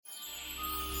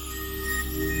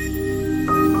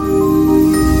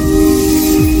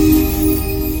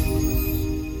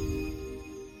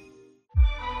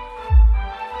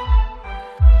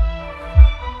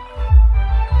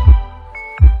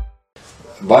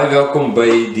Baie welkom by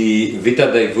die Vita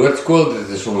Dei Woordskool.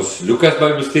 Dit is ons Lukas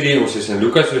Bybelstudie. Ons is in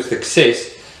Lukas hoofstuk 6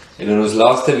 en in ons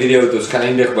laaste video het ons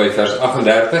geëindig by vers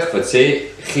 38 wat sê: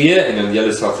 gee en aan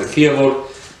julle sal gegee word,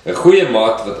 'n goeie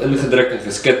maat wat ingedruk en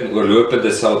geskit en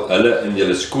oorlopende sal hulle in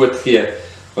julle skoot gee,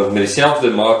 want met dieselfde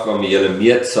maat waarmee julle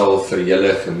meet sal vir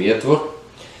julle gemeet word.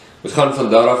 Ons gaan van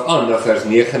daar af aan na vers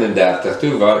 39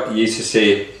 toe waar Jesus sê,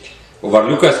 of waar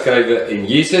Lukas skrywe, en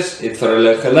Jesus het vir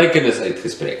hulle gelykenis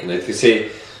uitgespreek en hy het gesê: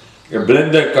 'n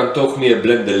blinde kan tog nie 'n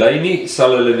blinde lei nie,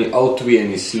 sal hulle nie albei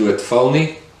in die sloot val nie.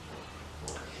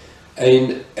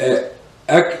 En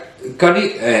ek kan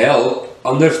nie help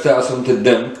anders as om te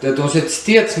dink dat ons het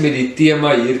steeds met die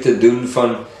tema hier te doen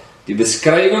van die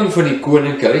beskrywing van die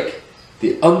koninkryk,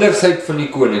 die andersheid van die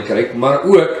koninkryk, maar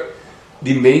ook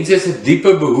die mense se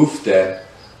diepe behoefte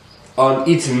aan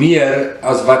iets meer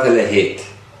as wat hulle het.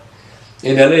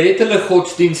 En hulle het hulle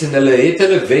godsdienst en hulle het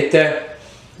hulle wette,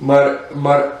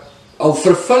 maar al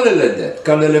vervul hulle dit,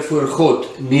 kan hulle voor God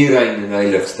nie rein en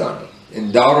heilig staan nie.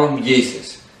 En daarom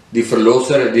Jesus, die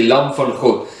verlosser, die lam van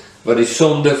God, wat die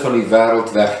sonde van die wêreld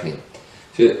wegneem.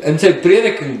 So in sy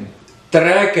prediking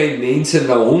trek hy mense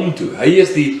na hom toe. Hy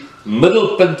is die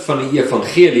middelpunt van die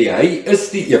evangelie. Hy is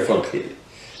die evangelie.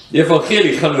 Die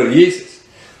evangelie gaan oor Jesus,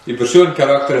 die persoon,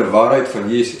 karakter en waarheid van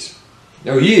Jesus.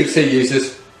 Nou hier sê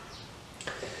Jesus,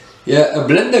 ja, 'n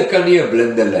blinde kan nie 'n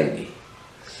blinde lei nie.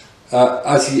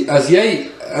 As jy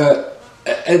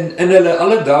in hulle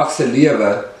alledaagse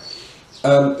lewe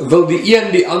wil die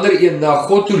een die ander een na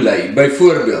God toe lei,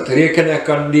 byvoorbeeld, reken ek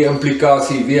kan die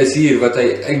implikasie wees hier wat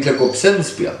hy eintlik op sin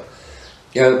speel.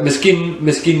 Ja,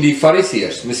 miskien die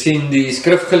fariseërs, miskien die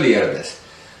skrifgeleerdes,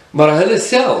 maar hulle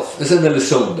self is in hulle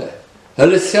sonde.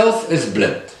 Hulle self is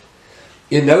blind.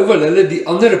 En nou wil hulle die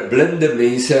ander blinde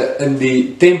mense in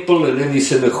die tempel en in die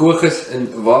sinagoges en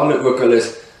waar hulle ook al is,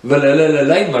 wil hulle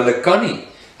lei, maar hulle kan nie.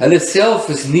 Hulle self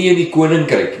is nie in die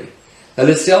koninkryk nie.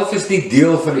 Hulle self is nie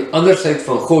deel van die andersheid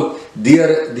van God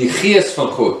deur die gees van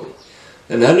God nie.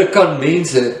 En hulle kan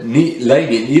mense nie lei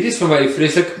nie. En hier is vir my 'n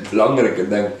vreeslik belangrike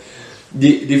ding.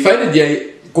 Die feit dat jy,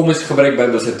 kom ons gebruik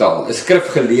Bybelse taal, 'n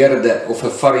skrifgeleerde of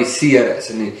 'n fariseer is,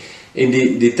 en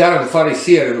die term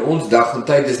fariseer in ons dag en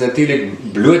tyd is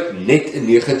natuurlik bloot net 'n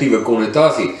negatiewe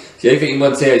konnotasie. As jy vir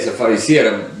iemand sê hy's 'n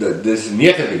fariseer, dis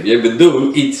negatief. Jy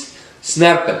bedoel iets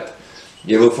snerpend.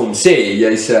 Jy wil vir hom sê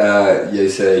jy's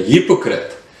 'n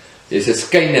hypocriet. Jy's 'n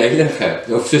skynheilige,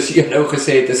 of soos jy nou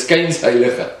gesê het, 'n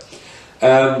skynsheilige.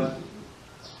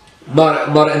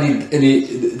 Maar in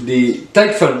die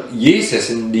tyd van Jesus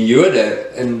en die Jode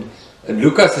in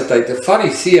Lukas se tyd, 'n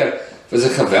fariseer was 'n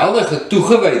geweldige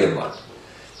toegewyde man.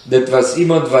 Dit was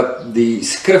iemand wat die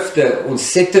skrifte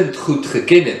ontsettend goed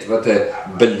geken het, wat 'n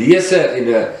belese en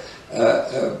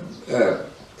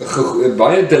 'n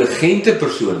baie intelligente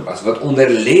persoon was, wat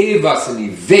onderlê was in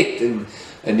die wet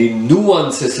en die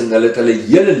nuances, en hulle het hulle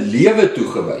hele lewe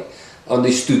toegewy aan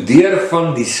die studeer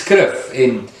van die skrif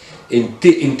en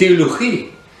teologie.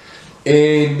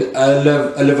 En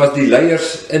hulle was die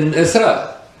leiers in Israel.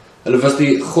 Hulle was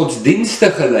die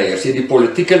godsdienstige leiers, die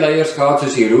politieke leiers gehad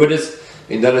soos Herodes,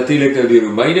 en dan natuurlik nou die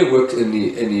Romeine ook in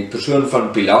die persoon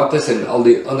van Pilatus en al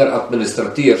die ander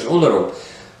administrateurs onder hom.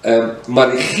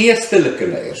 Maar die geestelike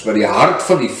leiers, wat die hart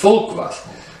van die volk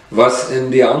was in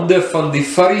die hande van die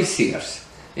fariseërs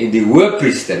en die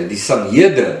hoëpriester, die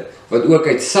Sanhedrin, wat ook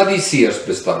uit Sadduseërs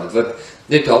bestaan het, wat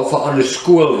net half 'n ander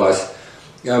skool was,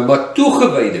 maar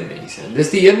toegewyde mense. En dis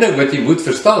die een ding wat jy moet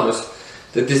verstaan is,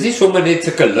 dit is nie sommer net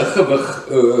sulke liggewig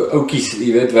oukies,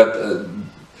 jy weet,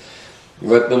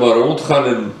 wat nou maar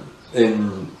rondgaan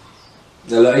en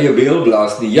hulle eie beel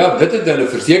blaas nie. Ja, dit het hulle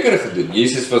verseker gedoen.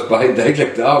 Jesus was baie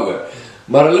duidelik daaroor.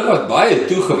 Maar hulle was baie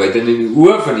toegewyd en in die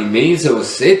oë van die mense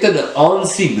ontsettende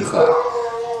aansien gehad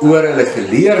oor hulle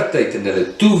geleerdheid en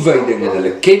hulle toewyding en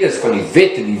hulle kennis van die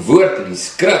wet en die woord en die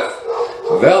skrif.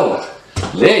 Geweldig.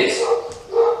 Lees.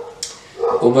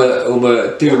 Om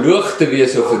 'n teoloog te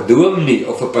wees of 'n dominee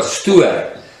of 'n pastoor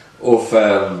of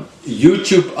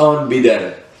YouTube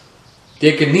aanbieder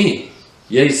beteken nie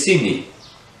jy sien nie.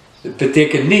 Dit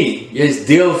beteken nie jy is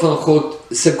deel van God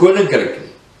se koninkryk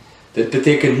nie. Dit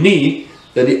beteken nie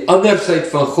dat die andersheid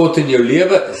van God in jou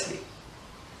lewe is nie.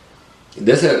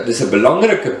 Dis 'n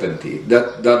belangrike punt hier,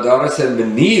 dat daar is 'n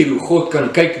manier hoe God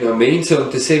kan kyk na mense om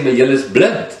te sê, maar julle is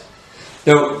blind.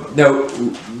 Nou,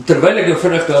 terwyl ek nou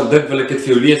vinnig daaraan dink, wil ek dit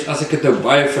vir jou lees, as ek dit nou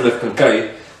baie vinnig kan kry,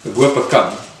 ek hoop ek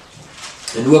kan.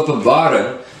 In Openbaring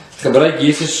gebruik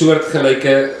Jesus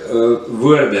soortgelyke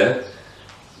woorde.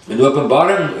 In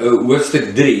Openbaring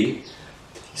hoofstuk 3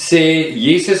 sê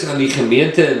Jesus aan die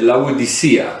gemeente in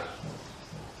Laodicea: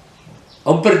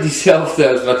 amper dieselfde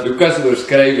as wat Lukas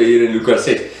oorskryf hier in Lukas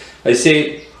 6. Hy sê,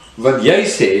 want jy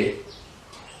sê,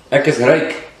 ek is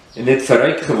ryk, en het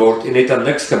verryk geword, en het aan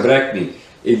niks gebrek nie,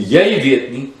 en jy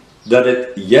weet nie, dat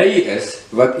het jy is,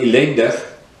 wat ellendig,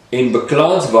 en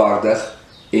beklaanswaardig,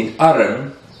 en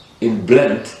arm, en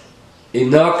blind, en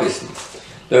naak is nie.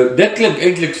 Nou, dit klink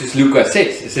eintlik soos Lukas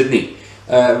 6, is dit nie?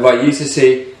 Waar Jesus sê,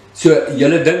 so,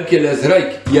 julle dink julle is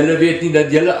ryk, julle weet nie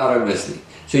dat julle arm is nie.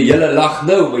 So julle lag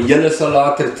nou, maar julle sal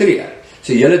later tree.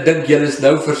 So julle dink julle is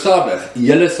nou versadig,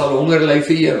 julle sal honger ly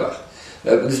vir ewig.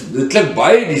 Dit klink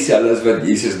baie dieselfde as wat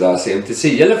Jesus daar sê, om te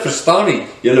sê, julle verstaan nie,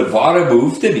 julle ware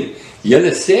behoefte nie.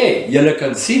 Julle sê, julle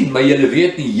kan sien, maar julle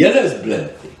weet nie, julle is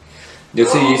blind nie. Nou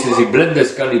sê Jesus, die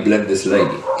blindes kan die blindes lei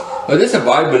nie. Nou dit is 'n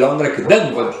baie belangrike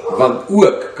ding, want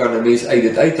ook kan 'n mens uit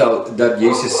dit uithaal, dat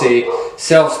Jesus sê,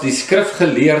 selfs die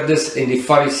skrifgeleerdes en die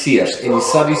fariseërs en die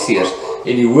sadduseërs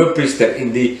en die hoëpriester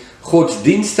en die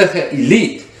godsdienstige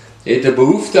elite het 'n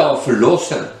behoefte aan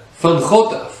verlossing van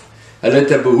God af. Hulle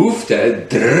het 'n behoefte, 'n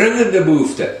dringende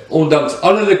behoefte, ondanks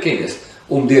al hulle kennis,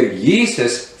 om deur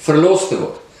Jesus verlos te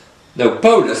word. Nou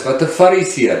Paulus, wat 'n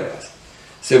fariseer was,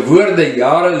 sy woorde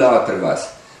jare later was,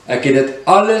 ek het dit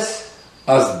alles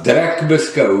as drek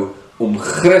beskou om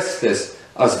Christus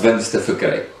as wins te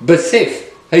verkry. Besef,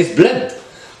 hy's blind.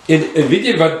 En weet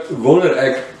jy wat wonder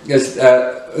ek, is,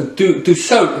 toe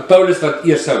Paulus wat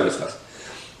eers Saulus was.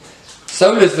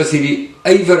 Saulus was hierdie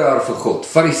yveraar vir God,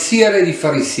 fariseer uit die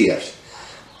fariseërs.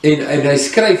 En hy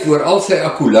skryf oor al sy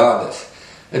akkolades.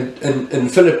 In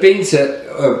Filippense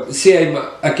sê hy,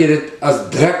 maar ek het dit as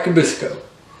drek beskou.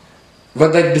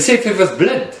 Want hy besef hy was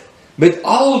blind. Met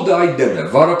al die dinge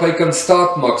waarop hy kan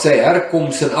staat maak, sy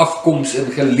herkoms en afkoms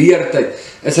en geleerdheid,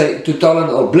 is hy totaal en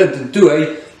al blind. En toe hy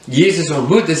Jesus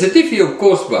ontmoet, is dit nie vir jou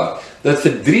kosbaar, dat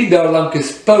vir 3 dae lank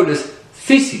is Paulus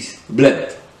fisies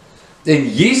blind. En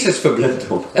Jesus verblind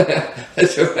hom.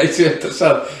 Is so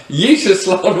interessant. Jesus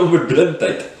slaan hom met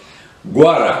blindheid.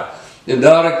 Guara. En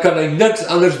daar kan hy niks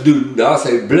anders doen. Daar is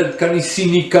hy blind, kan nie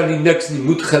sien nie, kan nie niks nie,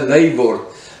 moet gelei word.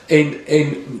 En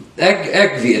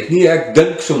ek weet nie, ek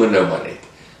dink sommer nou maar net.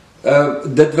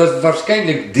 Dit was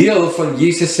waarskynlik deel van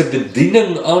Jesus se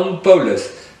bediening aan Paulus.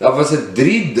 Daar was 'n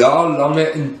 3 dae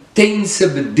lange intense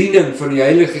bediening van die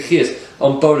Heilige Gees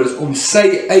aan Paulus, om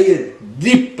sy eie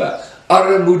diepe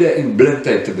armoede en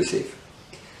blindheid te besef.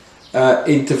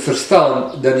 En te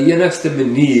verstaan, dat die enigste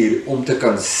manier om te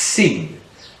kan sien,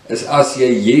 is as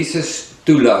jy Jesus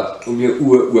toelaat om jou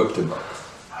oë oop te maak.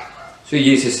 So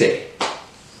Jesus sê,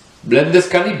 blindes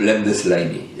kan nie blindes lei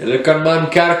nie. Julle kan maar in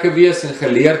kerke wees en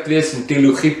geleerd wees en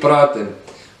teologie praat en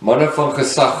manne van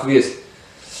gesag wees.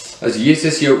 As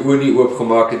Jesus jou oë nie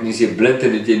oopgemaak het, nie is jy blind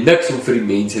en het jy niks om vir die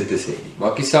mense te sê nie.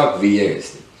 Maak nie saak wie jy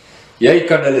is nie. Jy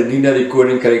kan hulle nie na die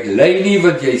koninkryk lei nie,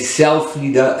 want jy self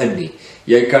nie daarin nie.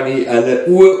 Jy kan nie hulle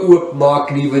oë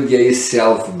oopmaak nie, want jy is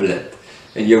self blind.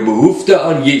 En jou behoefte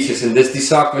aan Jesus, en dis die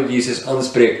saak wat Jesus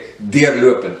aanspreek,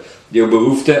 deurlopend, jou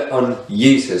behoefte aan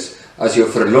Jesus as jou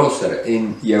verlosser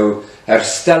en jou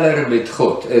hersteller met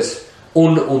God is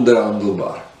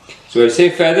ononderhandelbaar. So hy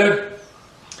sê verder,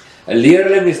 'n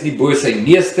leerling is nie bo sy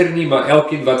meester nie, maar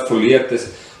elkeen wat volleerd is,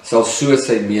 sal so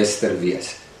sy meester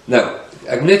wees. Nou,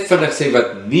 ek moet net vinnig sê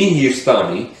wat nie hier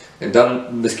staan nie, en dan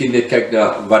miskien net kyk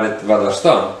na wat daar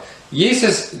staan.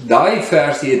 Jesus, daai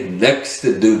versie het niks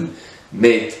te doen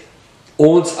met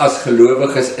ons as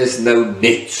gelowiges is nou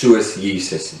net soos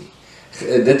Jesus nie.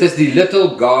 Dit is die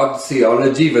little God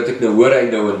theology wat ek nou hoor hy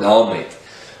nou 'n naam het.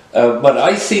 Maar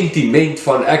daai sentiment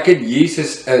van ek en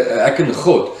Jesus, ek en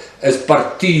God, is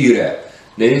parture,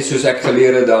 nee, soos ek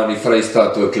geleer het daar in die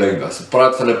Vrystaat toe ek klein was. Ek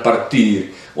praat van 'n partuur.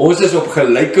 Ons is op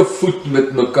gelyke voet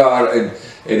met mekaar en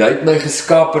hy het my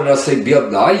geskape na sy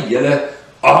beeld. Daai hele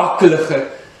akelige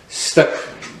stuk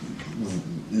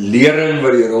lering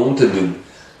wat jy rond te doen,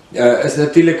 is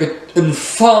natuurlik 'n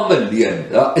infame leuen.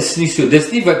 Daar is nie so,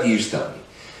 dis nie wat hier staan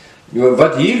nie.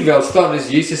 Wat hier wel staan is,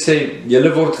 Jesus sê,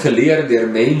 julle word geleer deur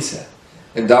mense,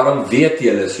 en daarom weet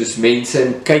julle soos mense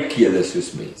en kyk julle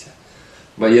soos mense.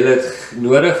 Maar julle het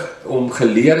nodig om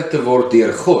geleer te word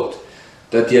deur God,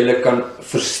 dat julle kan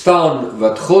verstaan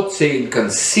wat God sê en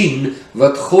kan sien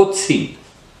wat God sien.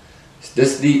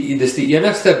 Dis die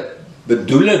enigste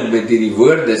bedoeling met hierdie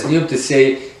woorde, is nie om te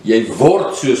sê, jy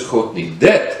word soos God nie.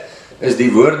 Dit is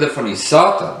die woorde van die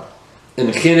Satan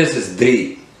in Genesis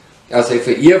 3, as hy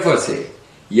vir Eva sê,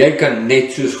 jy kan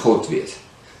net soos God wees.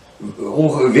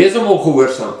 Wees om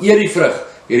ongehoorsaam, eet die vrug.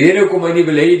 Die rede hoekom hy nie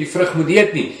wil hê jy die vrug moet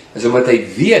eet nie, is omdat hy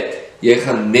weet, jy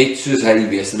gaan net soos hy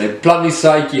wees. En hy plan die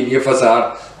saadjie in Eva se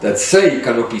hart, dat sy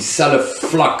kan op dieselfde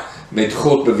vlak met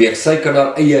God beweeg. Sy kan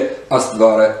haar eie, as het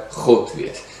ware, God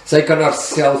wees. Sy kan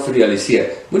haarself realiseer.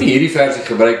 Moenie hierdie versie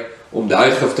gebruik om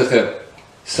daai giftige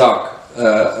saak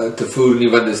te voer nie,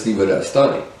 want dis nie wat daar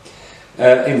staan nie.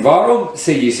 En waarom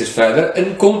sê Jesus verder?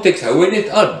 In konteks hou hy net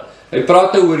aan. Hy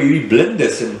praat nou oor hierdie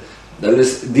blindes en hulle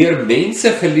is deur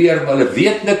mense geleer, maar hulle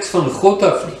weet niks van God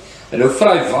af nie. En nou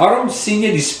vra hy, waarom sien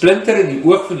jy die splinter in die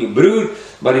oog van jou broer,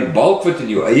 maar die balk wat in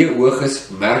jou eie oog is,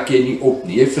 merk jy nie op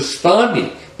nie? Jy verstaan nie.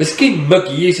 Miskien mik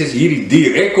Jesus hierdie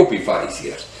direk op die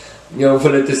fariseërs. Ja, om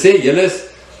vir hulle te sê,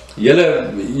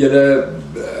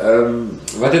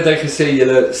 wat het hy gesê,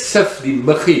 julle sif die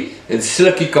muggie en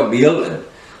sluk die kameel in.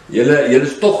 Julle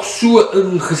is toch so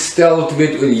ingesteld,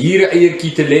 weet, oor hier 'n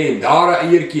eiertjie te lê en daar 'n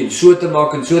eiertjie en so te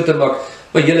maak,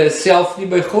 maar julle is self nie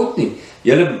by God nie.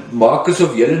 Julle maak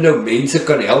asof julle nou mense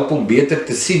kan help om beter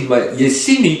te sien, maar jy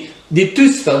sien nie die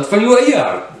toestand van jou eie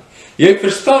hart nie. Jy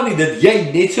verstaan nie dat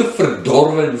jy net so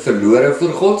verdorwe en verlore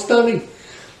voor God staan nie.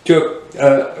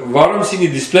 Waarom sien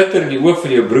jy die splinter in die oog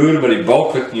van jou broer, maar die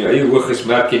balk wat in jou eie oog is,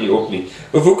 merk jy nie op nie?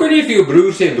 Of hoe kan jy vir jou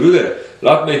broer sê, broeder,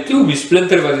 laat my toe om die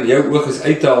splinter wat in jou oog is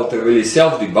uit te haal, terwyl jy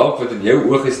self die balk wat in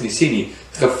jou oog is nie sien nie?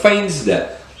 Geveinsde,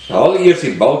 haal eers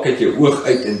die balk uit jou oog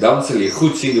uit, en dan sal jy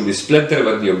goed sien om die splinter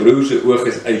wat in jou broer se oog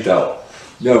is uit te haal.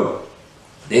 Nou,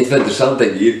 net wat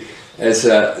interessantheid hier, is,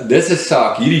 dis 'n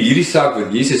saak, hierdie saak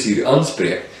wat Jesus hier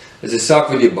aanspreek, is 'n saak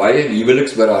wat jy baie in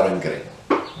huweliksberading kry.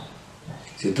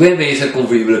 So twee mense kom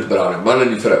vir huweliksberading, man en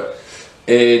die vrou.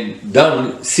 En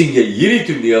dan sien jy hierdie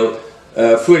toneel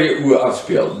voor jou oë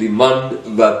afspeel. Die man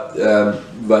wat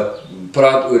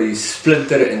praat oor die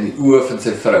splinter in die oë van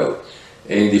sy vrou.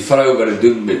 En die vrou wat dit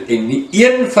doen, en nie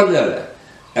een van hulle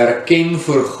erken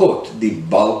voor God die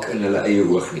balk in hulle eie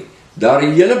oog nie. Daar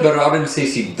die hele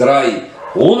beradingssessie draai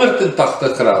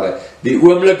 180 grade, die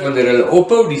oomblik wanneer hulle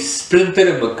ophou die splinter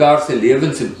in mekaar se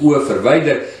lewens en oë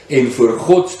verwyder en voor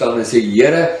God staan en sê,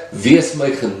 Here, wees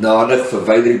my genadig,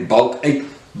 verwyder die balk uit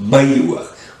my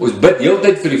oog. Ons bid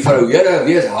heeltyd vir die vrou, Here,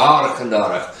 wees haar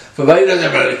genadig, verwyder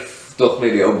my tog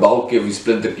met die ou balkie of die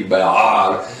splintertjie by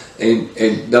haar, en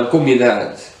dan kom jy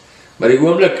nergens. Maar die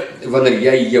oomblik wanneer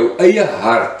jy jou eie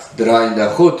hart draai na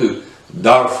God toe,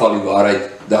 daar val die waarheid,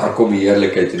 daar kom die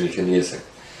heerlikheid en die genesing.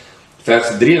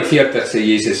 Vers 43 sê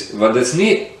Jesus, want dit is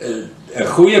nie 'n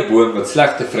goeie boom wat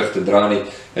slegte vrugte dra nie,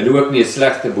 en ook nie 'n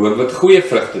slegte boom wat goeie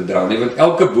vrugte dra nie, want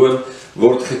elke boom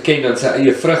word geken aan sy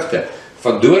eie vrugte.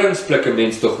 Van dorings pluk 'n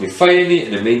mens tog nie vye nie,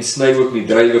 en 'n mens sny ook nie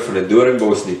druiwe van 'n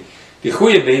doringbos nie. Die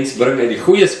goeie mens bring uit die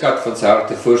goeie skat van sy hart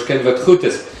tevoorskyn wat goed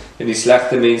is, en die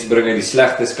slegte mens bring uit die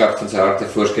slegte skat van sy hart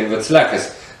tevoorskyn wat sleg is,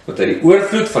 want uit die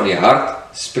oorvloed van die hart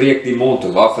spreek die mond,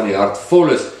 en waarvan die hart vol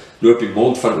is, loop die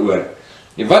mond van oor.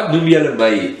 En wat noem julle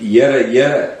my, Here,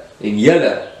 Here, en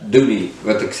julle doen nie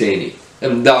wat ek sê nie.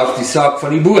 En daar is die saak van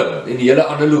die boom, en die hele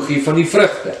analogie van die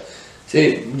vrugte.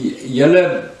 Sê,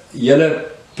 julle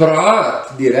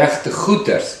praat die regte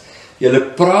goeders, julle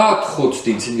praat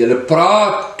godsdienst, en julle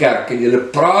praat kerk, en julle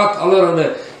praat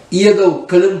allerhande edel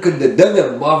klinkende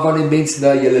dinge, maar wanneer mens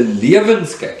na julle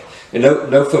lewens kyk, en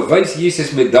nou verwys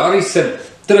Jesus met daardie sin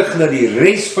terug na die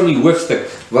res van die hoofstuk,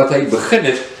 wat hy begin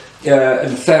het,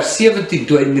 in vers 17,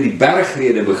 toe hy met die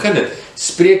bergrede begin het,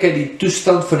 spreek hy die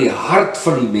toestand van die hart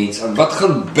van die mens aan, wat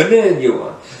gaan binne in jou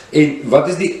aan, en wat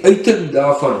is die uiting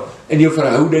daarvan in jou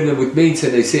verhoudinge met mense,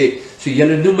 en hy sê, so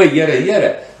julle noem my Here,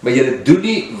 Here, maar julle doen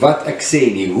nie wat ek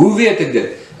sê nie. Hoe weet ek dit?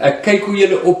 Ek kyk hoe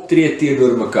julle optree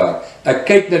teenoor mekaar, ek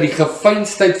kyk na die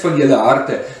gefeinsheid van julle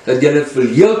harte, dat julle vir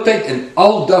heeltyd en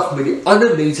aldag met die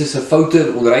ander mense se foute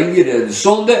en onreinhede en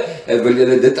sonde, en wil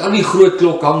julle dit aan die groot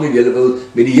klok hang, en julle wil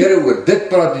met die Here oor dit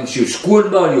praat, en jou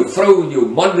skoonma, en jou vrou, en jou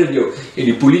man, en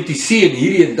die politici, en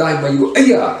hierdie en daai, maar jou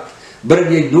eie hart, bring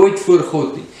jy nooit voor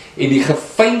God nie, en die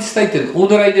gefeinsheid en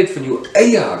onreinheid van jou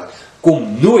eie hart, kom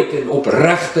nooit in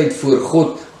opregtheid voor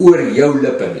God oor jou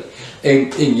lippe nie.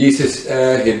 En Jesus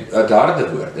het harde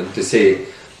woord om te sê,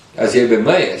 as jy by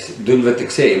my is, doen wat ek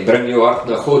sê, en bring jou hart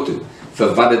na God toe,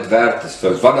 vir wat dit werd is,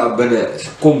 vir wat daar binne is,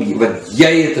 kom jy, want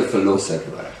jy het 'n verlosser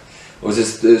nodig. Ons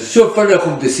is so vinnig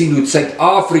om te sien hoe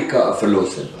Suid-Afrika 'n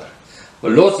verlosser nodig.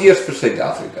 Maar los eers vir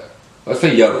Suid-Afrika. Wat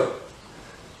van jou?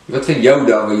 Wat van jou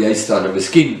daar waar jy staan, en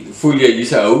miskien voel jy,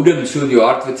 hier's 'n houding so in jou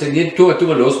hart, wat sê, nee, toe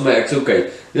maar los my, ek's okay,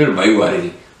 nie my worry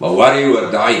nie, maar worry oor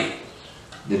daai.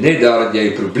 Net daar dat jy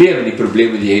 'n probleem, en die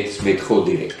probleem wat jy het is met God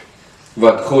direk.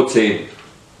 Want God sê,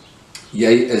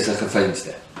 jy is 'n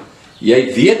geveinsde.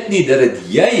 Jy weet nie dat dit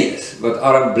jy is, wat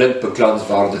arm, blind,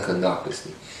 beklaanswaardig en naak is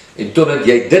nie. En totdat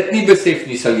jy dit nie besef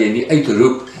nie, sal jy nie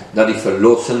uitroep na die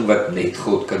verlossing wat net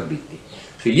God kan bied nie.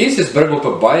 So Jesus bring op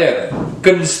 'n baie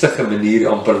kunstige manier,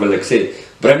 amper wil ek sê,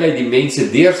 bring hy die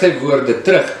mense deur sy woorde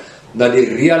terug, na die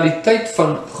realiteit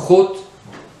van God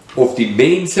of die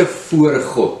mense voor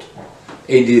God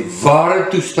en die ware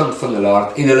toestand van hulle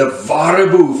hart en hulle ware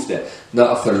behoefte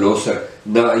na 'n verlosser,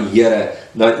 na 'n Here,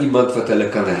 na iemand wat hulle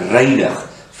kan reinig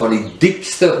van die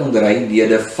diepste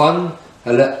onreinhede van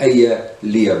hulle eie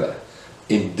lewe.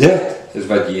 En dit is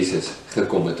wat Jesus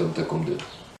gekom het om te kom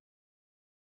doen.